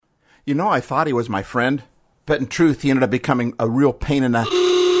You know, I thought he was my friend, but in truth, he ended up becoming a real pain in the...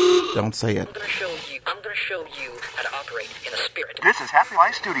 Don't say it. I'm gonna show you how to operate in a spirit. This is Happy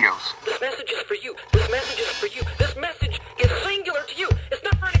Life Studios. This message is for you. This message is for you. This message is singular to you. It's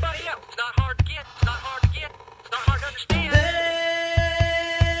not for anybody else. It's not hard to get. It's not hard to get. It's not hard to understand.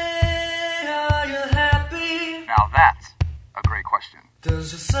 Are you happy? Now that's a great question.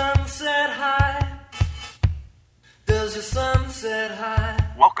 Does your sun set high? Does your sun set high?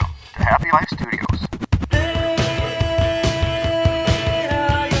 Welcome to Happy Life Studios.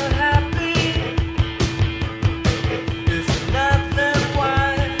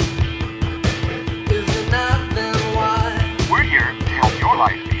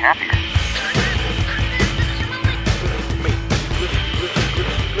 Happier.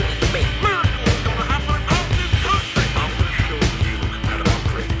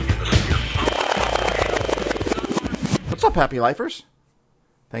 What's up, Happy Lifers?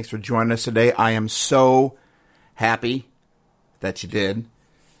 Thanks for joining us today. I am so happy that you did.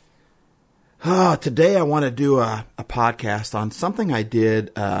 Today I want to do a podcast on something I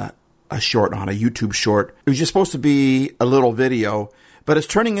did a YouTube short. It was just supposed to be a little video, but it's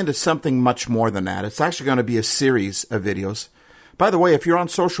turning into something much more than that. It's actually going to be a series of videos. By the way, if you're on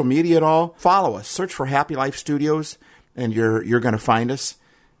social media at all, follow us. Search for Happy Life Studios, and you're going to find us.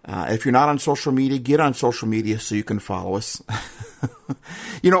 If you're not on social media, get on social media so you can follow us.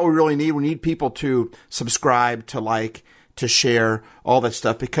 You know what we really need? We need people to subscribe, to like, to share, all that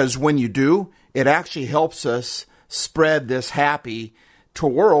stuff. Because when you do, it actually helps us spread this happy to a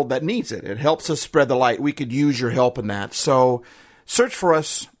world that needs it. It helps us spread the light. We could use your help in that. So search for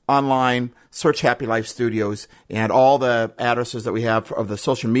us online, search Happy Life Studios, and all the addresses that we have of the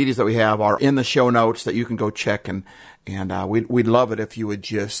social medias that we have are in the show notes that you can go check. And we'd love it if you would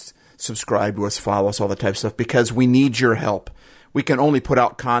just subscribe to us, follow us, all that type of stuff, because we need your help. We can only put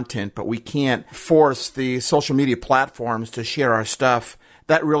out content, but we can't force the social media platforms to share our stuff.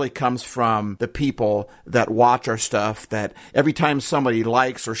 That really comes from the people that watch our stuff, that every time somebody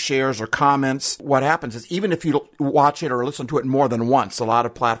likes or shares or comments, what happens is even if you watch it or listen to it more than once, a lot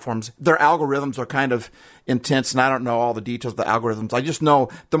of platforms, their algorithms are kind of intense, and I don't know all the details of the algorithms. I just know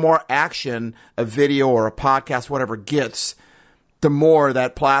the more action a video or a podcast, whatever, gets, the more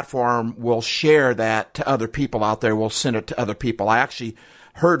that platform will share that to other people out there, will send it to other people. I actually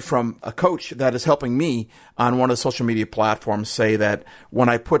heard from a coach that is helping me on one of the social media platforms say that when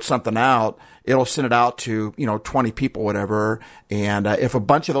I put something out, it'll send it out to, 20 people, whatever. And if a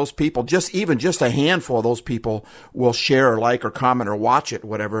bunch of those people, just a handful of those people will share or like or comment or watch it,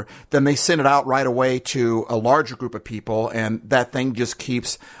 whatever, then they send it out right away to a larger group of people. And that thing just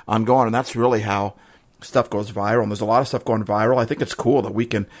keeps on going. And that's really how stuff goes viral. And there's a lot of stuff going viral. I think it's cool that we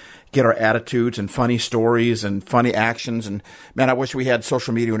can get our attitudes and funny stories and funny actions. And man, I wish we had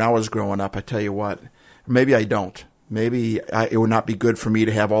social media when I was growing up. I tell you what, maybe I don't. Maybe it would not be good for me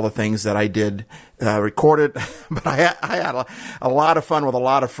to have all the things that I did recorded. But I had a lot of fun with a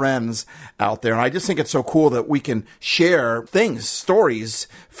lot of friends out there. And I just think it's so cool that we can share things, stories,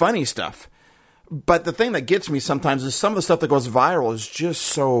 funny stuff. But the thing that gets me sometimes is some of the stuff that goes viral is just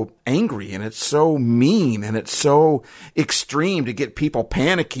so angry and it's so mean and it's so extreme to get people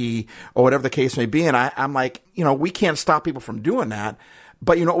panicky or whatever the case may be. And I'm like, we can't stop people from doing that.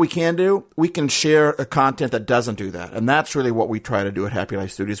 But you know what we can do? We can share a content that doesn't do that. And that's really what we try to do at Happy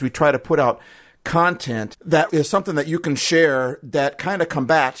Life Studios. We try to put out content that is something that you can share that kind of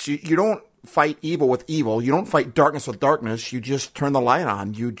combats. You don't fight evil with evil. You don't fight darkness with darkness. You just turn the light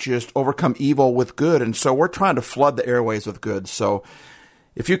on. You just overcome evil with good. And so we're trying to flood the airways with good. So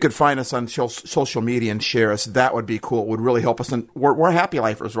if you could find us on social media and share us, that would be cool. It would really help us. And we're happy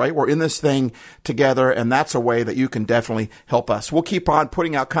lifers, right? We're in this thing together, and that's a way that you can definitely help us. We'll keep on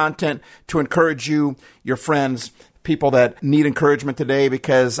putting out content to encourage you, your friends, people that need encouragement today,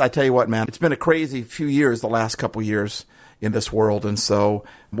 because I tell you what, man, it's been a crazy few years, the last couple years in this world. And so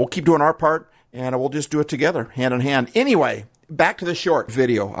we'll keep doing our part, and we'll just do it together, hand in hand. Anyway, back to the short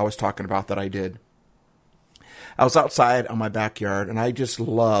video I was talking about that I did. I was outside on my backyard, and I just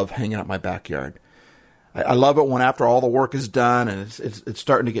love hanging out in my backyard. I love it when after all the work is done and it's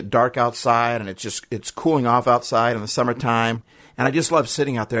starting to get dark outside, and it's cooling off outside in the summertime, and I just love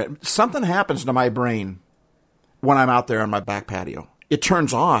sitting out there. Something happens to my brain when I'm out there on my back patio. It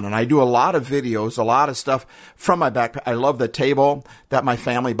turns on, and I do a lot of videos, a lot of stuff from my back. I love the table that my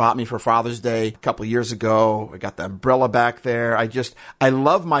family bought me for Father's Day a couple of years ago. I got the umbrella back there. I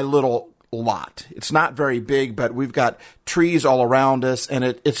love my little lot. It's not very big, but we've got trees all around us, and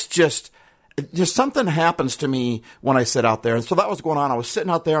it's just something happens to me when I sit out there. And so that was going on. I was sitting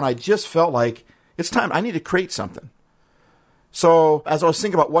out there, and I just felt like it's time. I need to create something. So as I was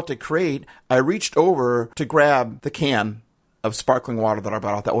thinking about what to create, I reached over to grab the can of sparkling water that I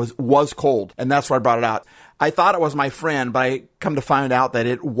brought out that was cold. And that's why I brought it out. I thought it was my friend, but I come to find out that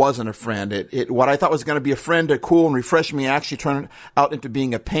it wasn't a friend. What I thought was going to be a friend to cool and refresh me actually turned out into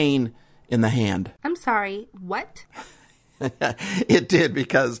being a pain in the hand. I'm sorry, what? It did,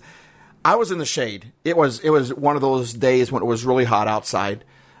 because I was in the shade. It was one of those days when it was really hot outside,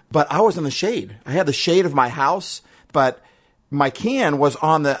 but I was in the shade. I had the shade of my house, but my can was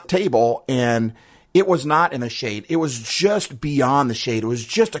on the table and it was not in the shade. It was just beyond the shade. It was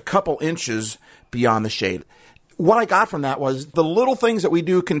just a couple inches beyond the shade. What I got from that was the little things that we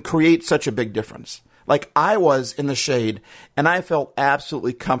do can create such a big difference. Like, I was in the shade and I felt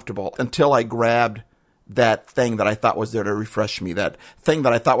absolutely comfortable until I grabbed that thing that I thought was there to refresh me, that thing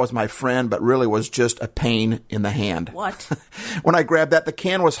that I thought was my friend, but really was just a pain in the hand. What? When I grabbed that, the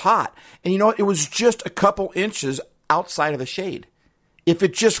can was hot. And you know what? It was just a couple inches outside of the shade. If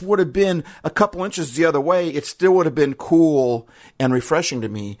it just would have been a couple inches the other way, it still would have been cool and refreshing to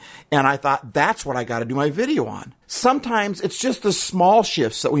me. And I thought, that's what I got to do my video on. Sometimes it's just the small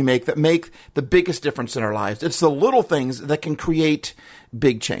shifts that we make that make the biggest difference in our lives. It's the little things that can create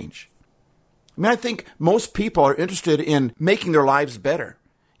big change. I mean, I think most people are interested in making their lives better,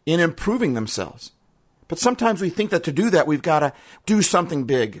 in improving themselves. But sometimes we think that to do that, we've got to do something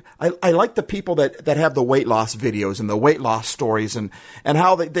big. I like the people that have the weight loss videos and the weight loss stories and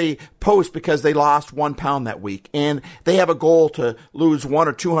how they post because they lost 1 pound that week. And they have a goal to lose 100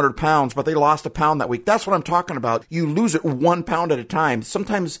 or 200 pounds, but they lost a pound that week. That's what I'm talking about. You lose it 1 pound at a time.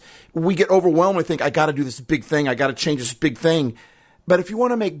 Sometimes we get overwhelmed. We think, I got to do this big thing. I got to change this big thing. But if you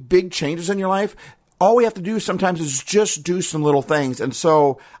want to make big changes in your life, all we have to do sometimes is just do some little things. And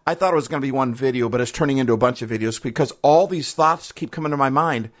so I thought it was going to be one video, but it's turning into a bunch of videos because all these thoughts keep coming to my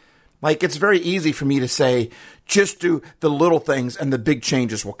mind. Like, it's very easy for me to say, just do the little things and the big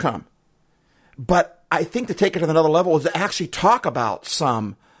changes will come. But I think to take it to another level is to actually talk about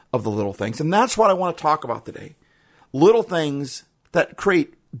some of the little things. And that's what I want to talk about today. Little things that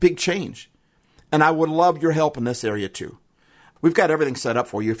create big change. And I would love your help in this area too. We've got everything set up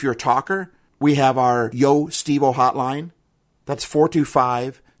for you. If you're a talker, we have our Yo Steve-O hotline. That's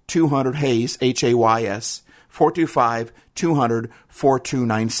 425-200-HAYS, H-A-Y-S,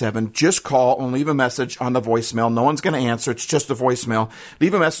 425-200-4297. Just call and leave a message on the voicemail. No one's going to answer. It's just a voicemail.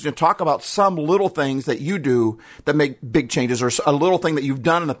 Leave a message and talk about some little things that you do that make big changes, or a little thing that you've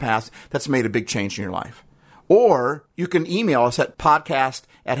done in the past that's made a big change in your life. Or you can email us at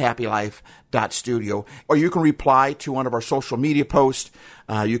podcast@happylife.studio, or you can reply to one of our social media posts.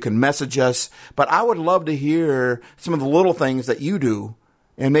 You can message us. But I would love to hear some of the little things that you do,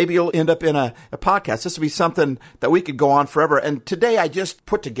 and maybe you'll end up in a podcast. This will be something that we could go on forever. And today I just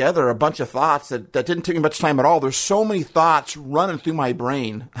put together a bunch of thoughts that didn't take me much time at all. There's so many thoughts running through my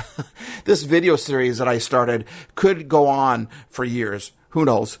brain. This video series that I started could go on for years. Who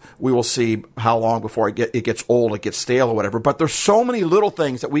knows? We will see how long before it gets old, it gets stale or whatever. But there's so many little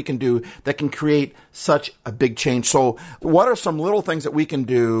things that we can do that can create such a big change. So what are some little things that we can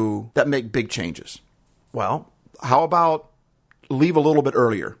do that make big changes? Well, how about leave a little bit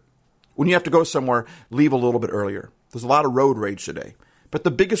earlier? When you have to go somewhere, leave a little bit earlier. There's a lot of road rage today. But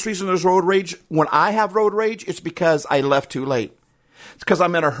the biggest reason there's road rage, when I have road rage, it's because I left too late. It's because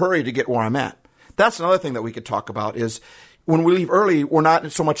I'm in a hurry to get where I'm at. That's another thing that we could talk about is, when we leave early, we're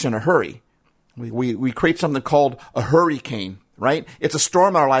not so much in a hurry. We create something called a hurricane, right? It's a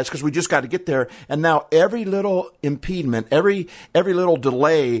storm in our lives because we just got to get there. And now every little impediment, every little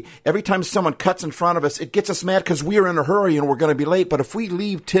delay, every time someone cuts in front of us, it gets us mad because we are in a hurry and we're going to be late. But if we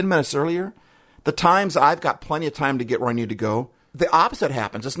leave 10 minutes earlier, the times I've got plenty of time to get where I need to go, the opposite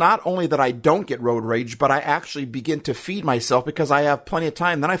happens. It's not only that I don't get road rage, but I actually begin to feed myself because I have plenty of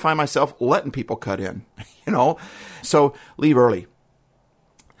time. Then I find myself letting people cut in, So leave early.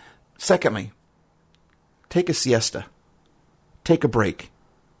 Secondly, take a siesta. Take a break.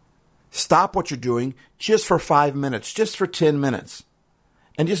 Stop what you're doing just for 5 minutes, just for 10 minutes,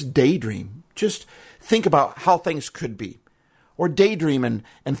 and just daydream. Just think about how things could be. Or daydream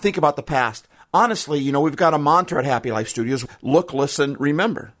and think about the past. Honestly, we've got a mantra at Happy Life Studios: look, listen,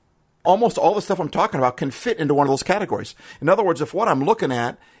 remember. Almost all the stuff I'm talking about can fit into one of those categories. In other words, if what I'm looking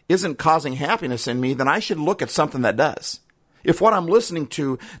at isn't causing happiness in me, then I should look at something that does. If what I'm listening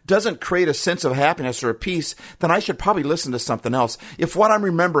to doesn't create a sense of happiness or a peace, then I should probably listen to something else. If what I'm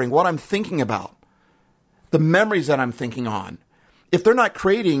remembering, what I'm thinking about, the memories that I'm thinking on, if they're not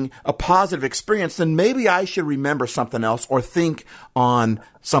creating a positive experience, then maybe I should remember something else or think on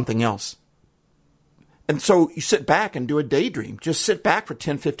something else. And so you sit back and do a daydream. Just sit back for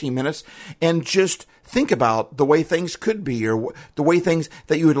 10, 15 minutes and just think about the way things could be, or the way things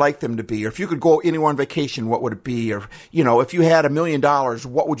that you would like them to be. Or if you could go anywhere on vacation, what would it be? Or, if you had $1 million,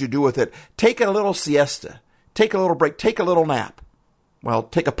 what would you do with it? Take a little siesta. Take a little break. Take a little nap. Well,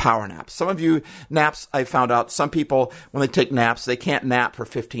 take a power nap. Some of you, naps, I found out, some people, when they take naps, they can't nap for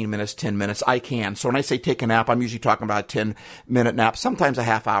 15 minutes, 10 minutes. I can. So when I say take a nap, I'm usually talking about a 10-minute nap, sometimes a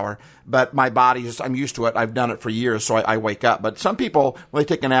half hour. But my body, I'm used to it. I've done it for years, so I wake up. But some people, when they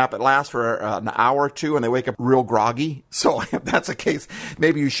take a nap, it lasts for an hour or two, and they wake up real groggy. So if that's the case,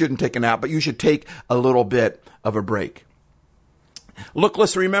 maybe you shouldn't take a nap, but you should take a little bit of a break. Look,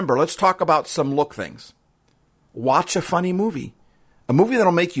 let's remember, let's talk about some look things. Watch a funny movie. A movie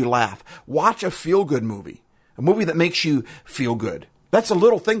that'll make you laugh. Watch a feel-good movie. A movie that makes you feel good. That's a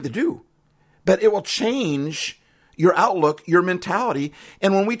little thing to do. But it will change your outlook, your mentality.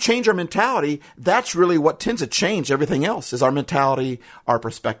 And when we change our mentality, that's really what tends to change everything else, is our mentality, our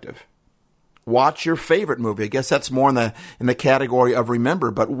perspective. Watch your favorite movie. I guess that's more in the category of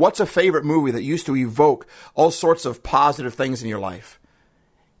remember. But what's a favorite movie that used to evoke all sorts of positive things in your life?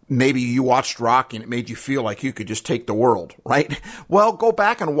 Maybe you watched Rocky and it made you feel like you could just take the world, right? Well, go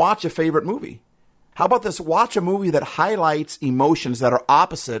back and watch a favorite movie. How about this? Watch a movie that highlights emotions that are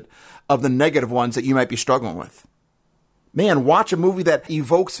opposite of the negative ones that you might be struggling with. Man, watch a movie that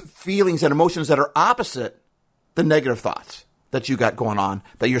evokes feelings and emotions that are opposite the negative thoughts that you got going on,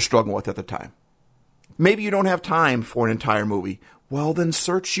 that you're struggling with at the time. Maybe you don't have time for an entire movie. Well, then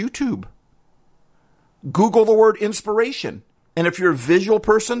search YouTube. Google the word inspiration. And if you're a visual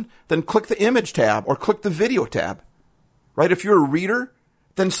person, then click the image tab or click the video tab, right? If you're a reader,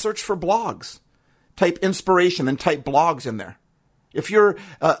 then search for blogs. Type inspiration, then type blogs in there. If you're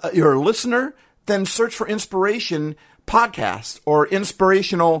a listener, then search for inspiration podcasts or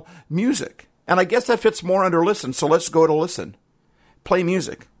inspirational music. And I guess that fits more under listen. So let's go to listen. Play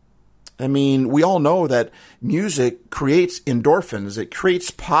music. I mean, we all know that music creates endorphins. It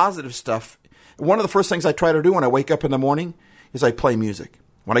creates positive stuff. One of the first things I try to do when I wake up in the morning is I play music.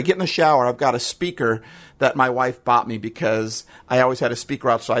 When I get in the shower, I've got a speaker that my wife bought me because I always had a speaker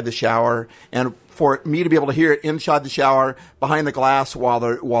outside the shower. And for me to be able to hear it inside the shower, behind the glass, while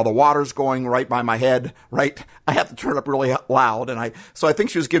the water's going right by my head, right, I have to turn it up really loud. And so I think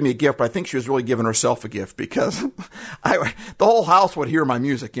she was giving me a gift, but I think she was really giving herself a gift because the whole house would hear my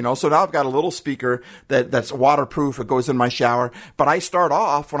music, So now I've got a little speaker that's waterproof. It goes in my shower. But I start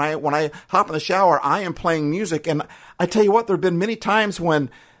off, when I hop in the shower, I am playing music. And I tell you what, there have been many times when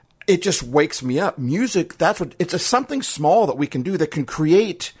it just wakes me up. Music, it's something small that we can do that can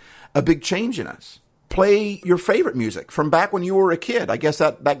create a big change in us. Play your favorite music from back when you were a kid. I guess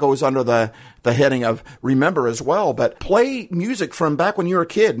that goes under the heading of remember as well. But play music from back when you were a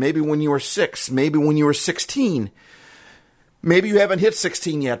kid. Maybe when you were 6, maybe when you were 16. Maybe you haven't hit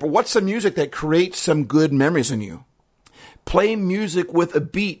 16 yet. But what's some music that creates some good memories in you? Play music with a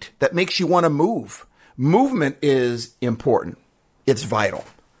beat that makes you want to move. Movement is important. It's vital.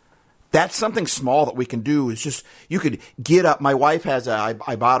 That's something small that we can do. Is just, you could get up. My wife has I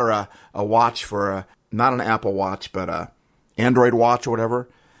bought her a watch for not an Apple Watch, but a Android watch or whatever.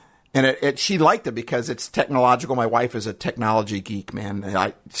 And she liked it because it's technological. My wife is a technology geek,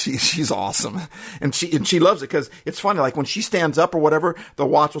 man. She's awesome. And she loves it because it's funny. Like when she stands up or whatever, the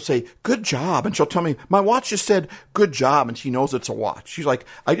watch will say, good job. And she'll tell me, my watch just said good job. And she knows it's a watch. She's like,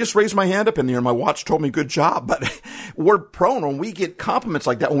 I just raised my hand up in there and my watch told me good job. But we're prone when we get compliments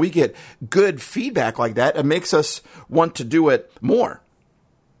like that, when we get good feedback like that, it makes us want to do it more.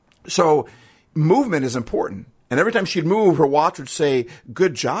 So movement is important. And every time she'd move, her watch would say,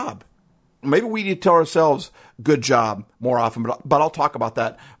 good job. Maybe we need to tell ourselves good job more often, but I'll talk about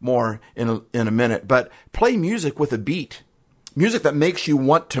that more in a minute. But play music with a beat, music that makes you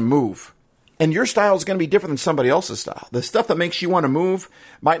want to move. And your style is going to be different than somebody else's style. The stuff that makes you want to move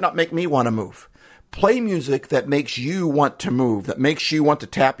might not make me want to move. Play music that makes you want to move, that makes you want to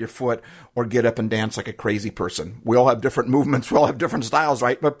tap your foot or get up and dance like a crazy person. We all have different movements. We all have different styles,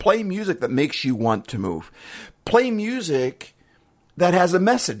 right? But play music that makes you want to move. Play music that has a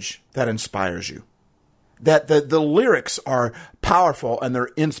message that inspires you, that the lyrics are powerful and they're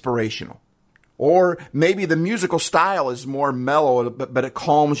inspirational. Or maybe the musical style is more mellow, but it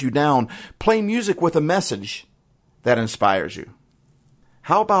calms you down. Play music with a message that inspires you.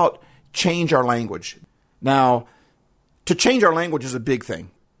 How about change our language? Now, to change our language is a big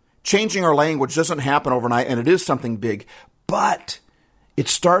thing. Changing our language doesn't happen overnight, and it is something big, but it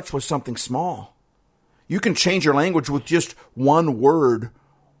starts with something small. You can change your language with just one word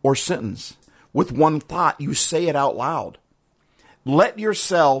or sentence. With one thought, you say it out loud. Let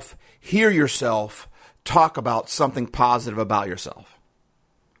yourself hear yourself talk about something positive about yourself.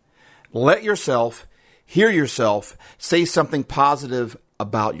 Let yourself hear yourself say something positive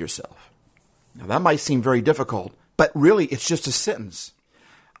about yourself. Now, that might seem very difficult, but really it's just a sentence.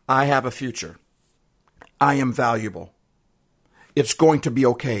 I have a future. I am valuable. It's going to be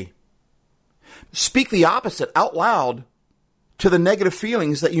okay. Speak the opposite out loud to the negative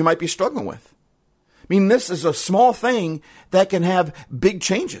feelings that you might be struggling with. I mean, this is a small thing that can have big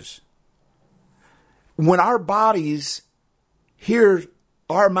changes. When our bodies hear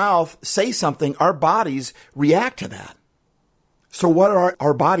our mouth say something, our bodies react to that. So what are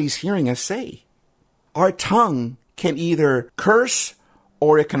our bodies hearing us say? Our tongue can either curse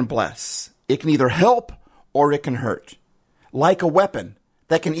or it can bless. It can either help or it can hurt. Like a weapon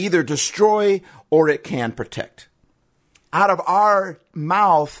that can either destroy or it can protect. Out of our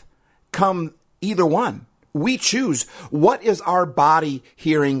mouth come either one. We choose. What is our body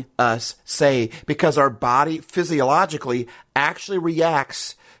hearing us say? Because our body physiologically actually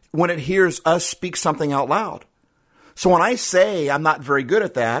reacts when it hears us speak something out loud. So when I say I'm not very good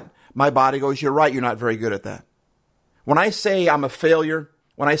at that, my body goes, you're right, you're not very good at that. When I say I'm a failure,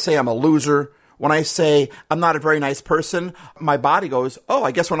 when I say I'm a loser, when I say I'm not a very nice person, my body goes, oh,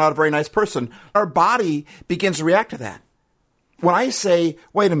 I guess we're not a very nice person. Our body begins to react to that. When I say,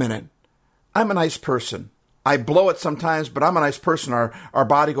 wait a minute, I'm a nice person. I blow it sometimes, but I'm a nice person. Our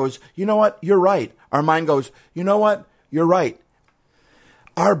body goes, you know what? You're right. Our mind goes, you know what? You're right.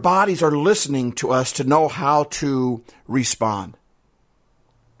 Our bodies are listening to us to know how to respond.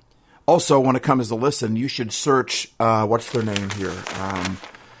 Also, when it comes to listen, you should search, what's their name here?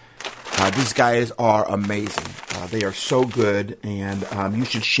 These guys are amazing. They are so good, and you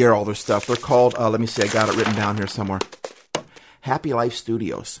should share all their stuff. They're called, let me see, I got it written down here somewhere. Happy Life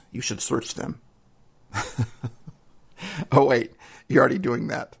Studios. You should search them. Oh, wait, you're already doing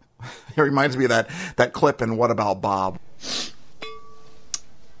that. It reminds me of that clip in What About Bob?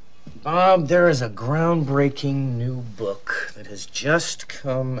 Bob, there is a groundbreaking new book that has just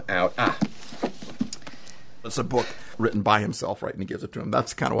come out. It's a book written by himself, right? And he gives it to him.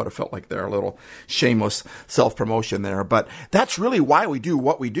 That's kind of what it felt like there, a little shameless self-promotion there. But that's really why we do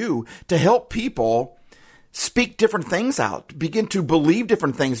what we do, to help people speak different things out, begin to believe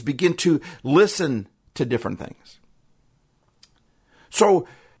different things, begin to listen to different things. So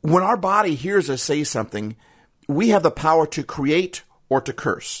when our body hears us say something, we have the power to create or to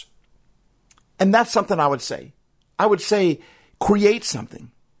curse. And that's something I would say. I would say create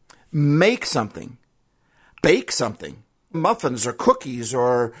something, make something, bake something, muffins or cookies,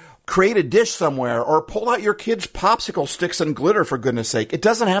 or create a dish somewhere, or pull out your kids' popsicle sticks and glitter, for goodness sake. It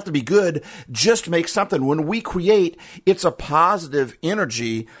doesn't have to be good. Just make something. When we create, it's a positive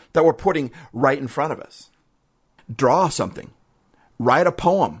energy that we're putting right in front of us. Draw something. Write a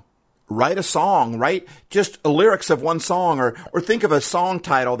poem. Write a song. Write just lyrics of one song, or think of a song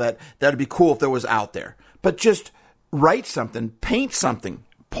title that'd be cool if there was out there. But just write something. Paint something.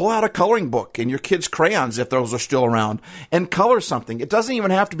 Pull out a coloring book and your kids' crayons, if those are still around, and color something. It doesn't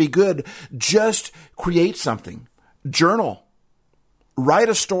even have to be good. Just create something. Journal. Write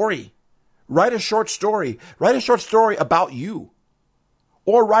a story. Write a short story. Write a short story about you.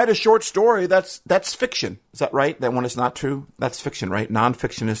 Or write a short story that's fiction. Is that right? That one is not true? That's fiction, right?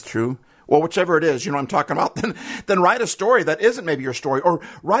 Nonfiction is true. Well, whichever it is, you know what I'm talking about, then write a story that isn't maybe your story, or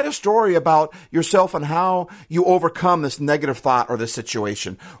write a story about yourself and how you overcome this negative thought or this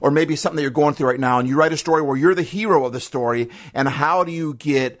situation, or maybe something that you're going through right now, and you write a story where you're the hero of the story, and how do you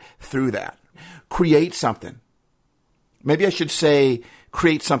get through that? Create something. Maybe I should say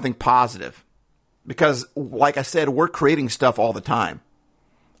create something positive, because like I said, we're creating stuff all the time.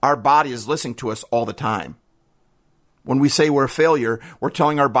 Our body is listening to us all the time. When we say we're a failure, we're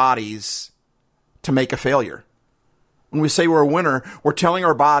telling our bodies to make a failure. When we say we're a winner, we're telling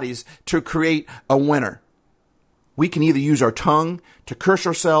our bodies to create a winner. We can either use our tongue to curse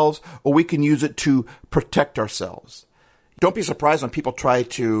ourselves, or we can use it to protect ourselves. Don't be surprised when people try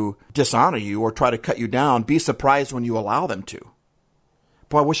to dishonor you or try to cut you down. Be surprised when you allow them to.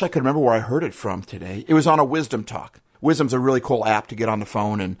 Boy, I wish I could remember where I heard it from today. It was on a Wisdom Talk. Wisdom's a really cool app to get on the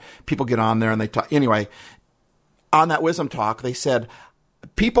phone, and people get on there and they talk. Anyway, on that Wisdom Talk, they said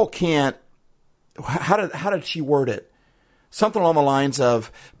people can't, how did she word it? Something along the lines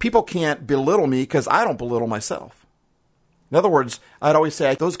of, people can't belittle me because I don't belittle myself. In other words, I'd always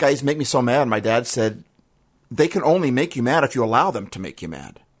say, those guys make me so mad. My dad said, they can only make you mad if you allow them to make you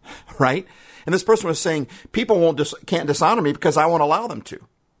mad, right? And this person was saying, people can't dishonor me because I won't allow them to.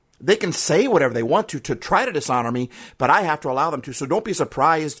 They can say whatever they want to try to dishonor me, but I have to allow them to. So don't be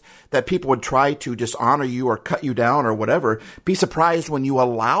surprised that people would try to dishonor you or cut you down or whatever. Be surprised when you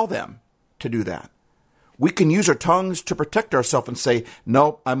allow them to do that. We can use our tongues to protect ourselves and say,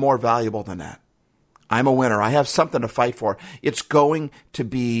 no, I'm more valuable than that. I'm a winner. I have something to fight for. It's going to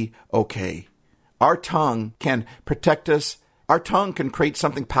be okay. Our tongue can protect us. Our tongue can create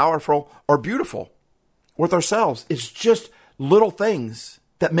something powerful or beautiful with ourselves. It's just little things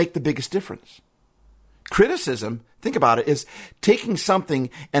that make the biggest difference. Criticism, think about it, is taking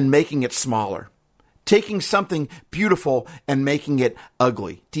something and making it smaller. Taking something beautiful and making it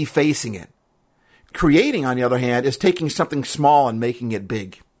ugly, defacing it. Creating, on the other hand, is taking something small and making it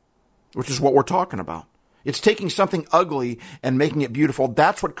big, which is what we're talking about. It's taking something ugly and making it beautiful.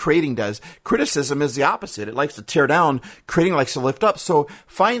 That's what creating does. Criticism is the opposite. It likes to tear down. Creating likes to lift up. So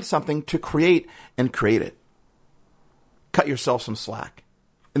find something to create and create it. Cut yourself some slack.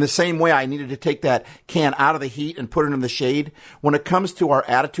 In the same way I needed to take that can out of the heat and put it in the shade, when it comes to our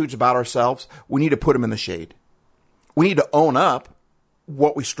attitudes about ourselves, we need to put them in the shade. We need to own up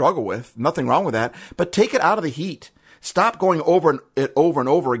what we struggle with. Nothing wrong with that. But take it out of the heat. Stop going over it over and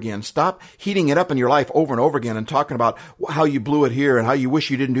over again. Stop heating it up in your life over and over again and talking about how you blew it here and how you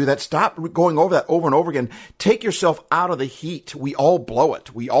wish you didn't do that. Stop going over that over and over again. Take yourself out of the heat. We all blow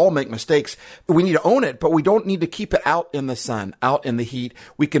it. We all make mistakes. We need to own it, but we don't need to keep it out in the sun, out in the heat.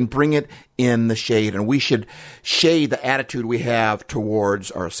 We can bring it in the shade, and we should shade the attitude we have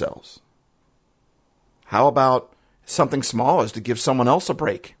towards ourselves. How about something small is to give someone else a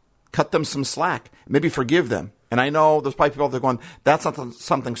break? Cut them some slack. Maybe forgive them. And I know there's probably people that are going, that's not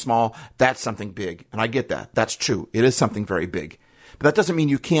something small, that's something big. And I get that. That's true. It is something very big. But that doesn't mean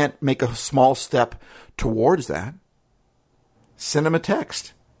you can't make a small step towards that. Send them a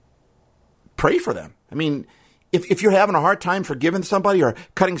text. Pray for them. I mean, if you're having a hard time forgiving somebody or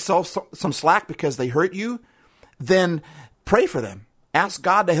cutting some slack because they hurt you, then pray for them. Ask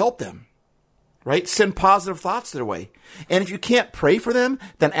God to help them. Right? Send positive thoughts their way. And if you can't pray for them,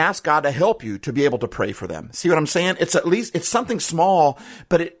 then ask God to help you to be able to pray for them. See what I'm saying? It's something small,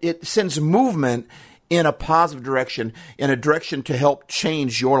 but it sends movement in a positive direction, in a direction to help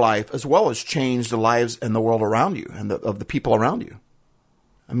change your life as well as change the lives and the world around you and of the people around you.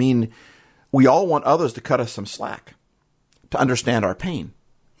 I mean, we all want others to cut us some slack, to understand our pain.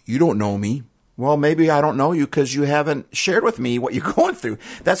 You don't know me. Well, maybe I don't know you because you haven't shared with me what you're going through.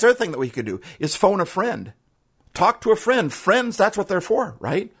 That's the other thing that we could do is phone a friend. Talk to a friend. Friends, that's what they're for,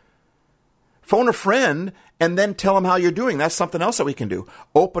 right? Phone a friend and then tell them how you're doing. That's something else that we can do.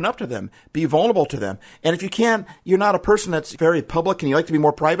 Open up to them. Be vulnerable to them. And if you can't, you're not a person that's very public and you like to be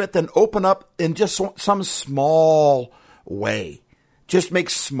more private, then open up in just some small way. Just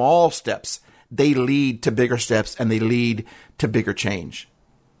make small steps. They lead to bigger steps and they lead to bigger change.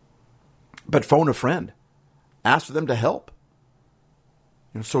 But phone a friend. Ask for them to help.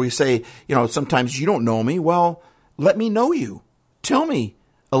 So we say, sometimes you don't know me. Well, let me know you. Tell me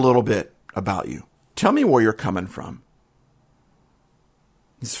a little bit about you. Tell me where you're coming from.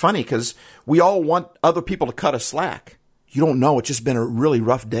 It's funny because we all want other people to cut us slack. You don't know. It's just been a really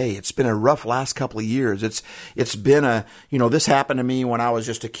rough day. It's been a rough last couple of years. It's been this happened to me when I was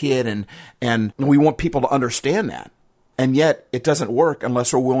just a kid, and we want people to understand that. And yet it doesn't work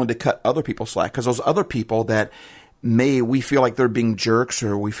unless we're willing to cut other people slack, because those other people that we feel like they're being jerks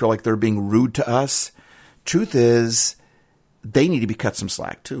or we feel like they're being rude to us, truth is they need to be cut some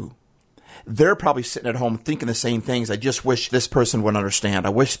slack too. They're probably sitting at home thinking the same things. I just wish this person would understand. I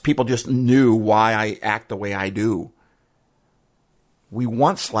wish people just knew why I act the way I do. We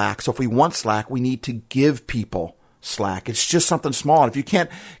want slack. So if we want slack, we need to give people slack. It's just something small. And if you can't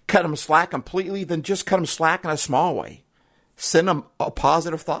cut them slack completely, then just cut them slack in a small way. Send them a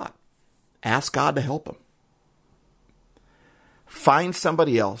positive thought. Ask God to help them. Find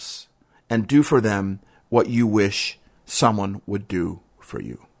somebody else and do for them what you wish someone would do for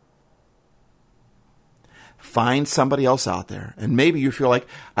you. Find somebody else out there. And maybe you feel like,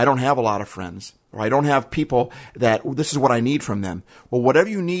 I don't have a lot of friends, or I don't have people that this is what I need from them. Well, whatever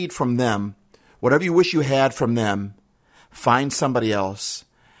you need from them, whatever you wish you had from them, find somebody else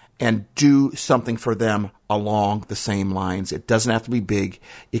and do something for them along the same lines. It doesn't have to be big.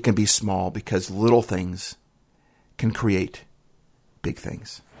 It can be small, because little things can create big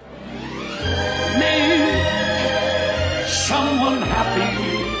things. Make someone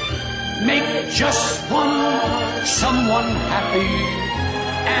happy. Make just someone happy.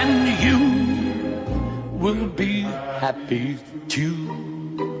 And you will be happy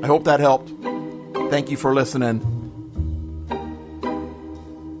too. I hope that helped. Thank you for listening.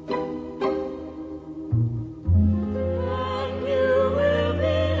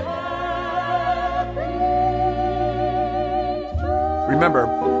 Remember,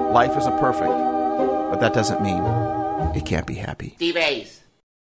 life isn't perfect, but that doesn't mean it can't be happy. Steve A's.